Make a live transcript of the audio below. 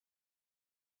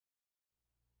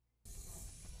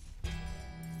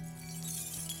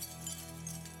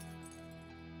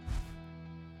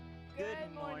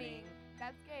morning.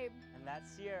 That's Gabe. And that's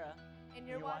Sierra. And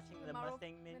you're watching the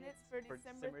Mustang Minutes for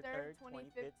December 3rd,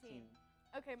 2015.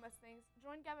 Okay, Mustangs,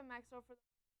 join Gavin Maxwell for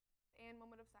the and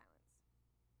moment of silence.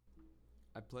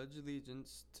 I pledge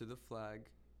allegiance to the flag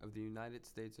of the United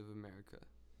States of America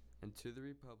and to the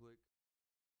republic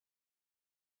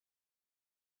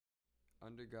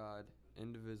under God,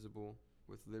 indivisible,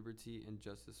 with liberty and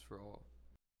justice for all.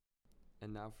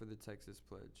 And now for the Texas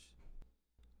Pledge.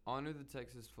 Honor the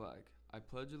Texas flag. I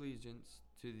pledge allegiance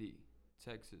to thee,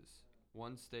 Texas,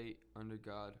 one state under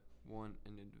God, one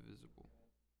and indivisible.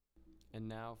 And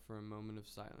now for a moment of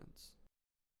silence.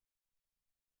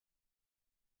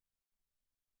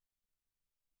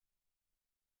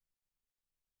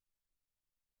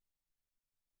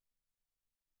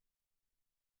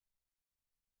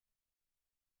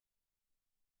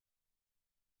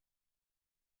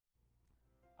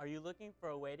 Are you looking for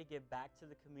a way to give back to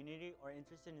the community or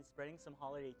interested in spreading some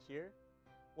holiday cheer?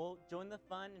 Well, join the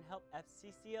fun and help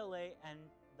FCCLA and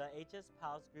the HS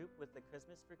Pals group with the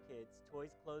Christmas for Kids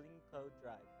Toys Clothing Code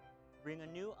Drive. Bring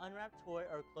a new unwrapped toy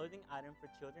or clothing item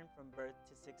for children from birth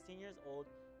to 16 years old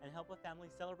and help a family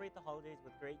celebrate the holidays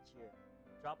with great cheer.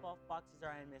 Drop-off boxes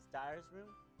are in Miss Dyer's room,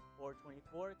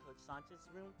 424, Coach Sanchez's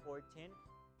room, 410,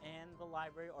 and the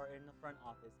library are in the front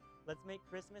office. Let's make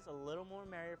Christmas a little more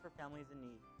merrier for families in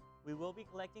need. We will be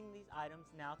collecting these items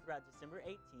now throughout December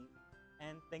 18th,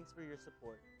 and thanks for your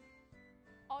support.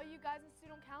 All you guys in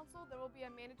Student Council, there will be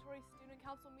a mandatory Student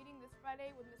Council meeting this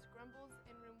Friday with Ms. Grumbles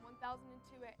in room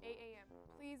 1002 at 8 a.m.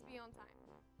 Please be on time.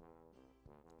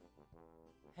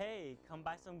 Hey, come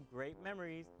by some great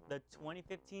memories. The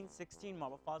 2015-16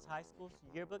 Marble Falls High School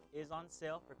yearbook is on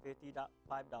sale for $55,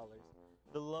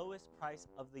 the lowest price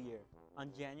of the year.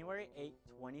 On January 8,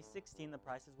 2016, the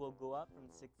prices will go up from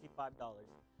 $65.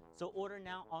 So order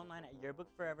now online at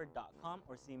yearbookforever.com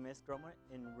or see Miss Gromer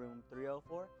in room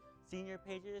 304. Senior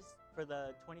pages for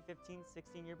the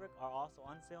 2015-16 yearbook are also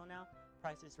on sale now.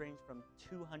 Prices range from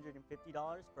 $250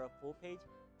 for a full page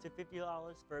to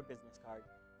 $50 for a business card.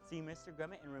 See Mr.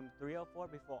 Grummett in room 304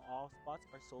 before all spots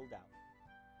are sold out.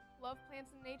 Love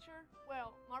plants and nature?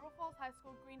 Well, Marble Falls High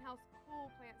School Greenhouse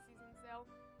Cool Plant Season Sale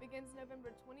begins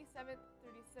November 27th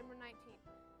through December 19th.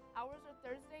 Hours are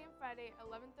Thursday and Friday,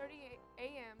 11:30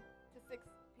 a.m. to 6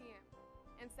 p.m.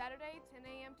 and Saturday, 10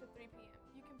 a.m. to 3 p.m.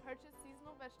 You can purchase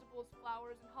seasonal vegetables,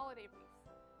 flowers, and holiday wreaths.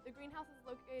 The greenhouse is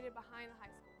located behind the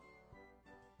high school.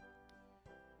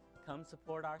 Come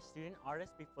support our student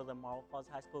artists before the Marble Falls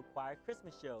High School Choir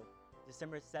Christmas Show,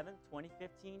 December 7th,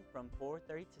 2015 from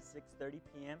 4:30 to 6:30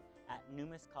 p.m. at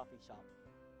Numis Coffee Shop.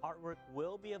 Artwork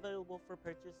will be available for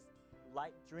purchase,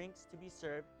 light drinks to be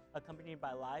served, accompanied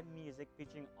by live music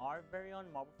featuring our very own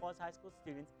Marble Falls High School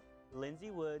students,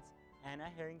 Lindsay Woods,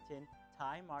 Anna Harrington,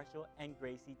 Ty Marshall, and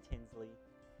Gracie Tinsley.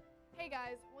 Hey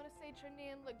guys, want to stay trendy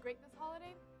and look great this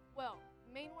holiday? Well,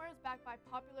 Mainwear is backed by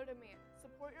popular demand.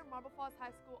 Support your Marble Falls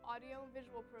High School audio and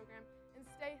visual program and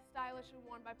stay stylish and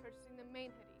warm by purchasing the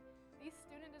Maine hoodie. These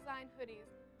student-designed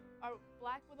hoodies are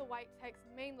black with a white text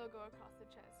Maine logo across the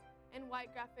chest and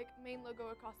white graphic Maine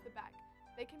logo across the back.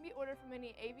 They can be ordered from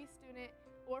any AV student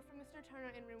or from Mr.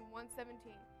 Turner in room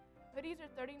 117. Hoodies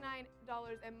are $39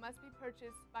 and must be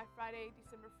purchased by Friday,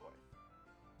 December 4th.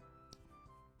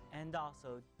 And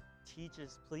also,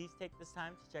 teachers, please take this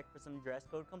time to check for some dress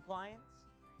code compliance.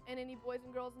 And any boys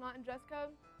and girls not in dress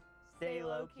code? Stay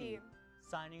low key.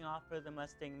 Signing off for the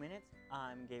Mustang Minutes,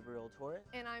 I'm Gabriel Torres.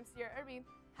 And I'm Sierra Irving.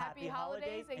 Happy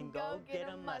holidays and go get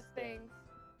 'em Mustangs.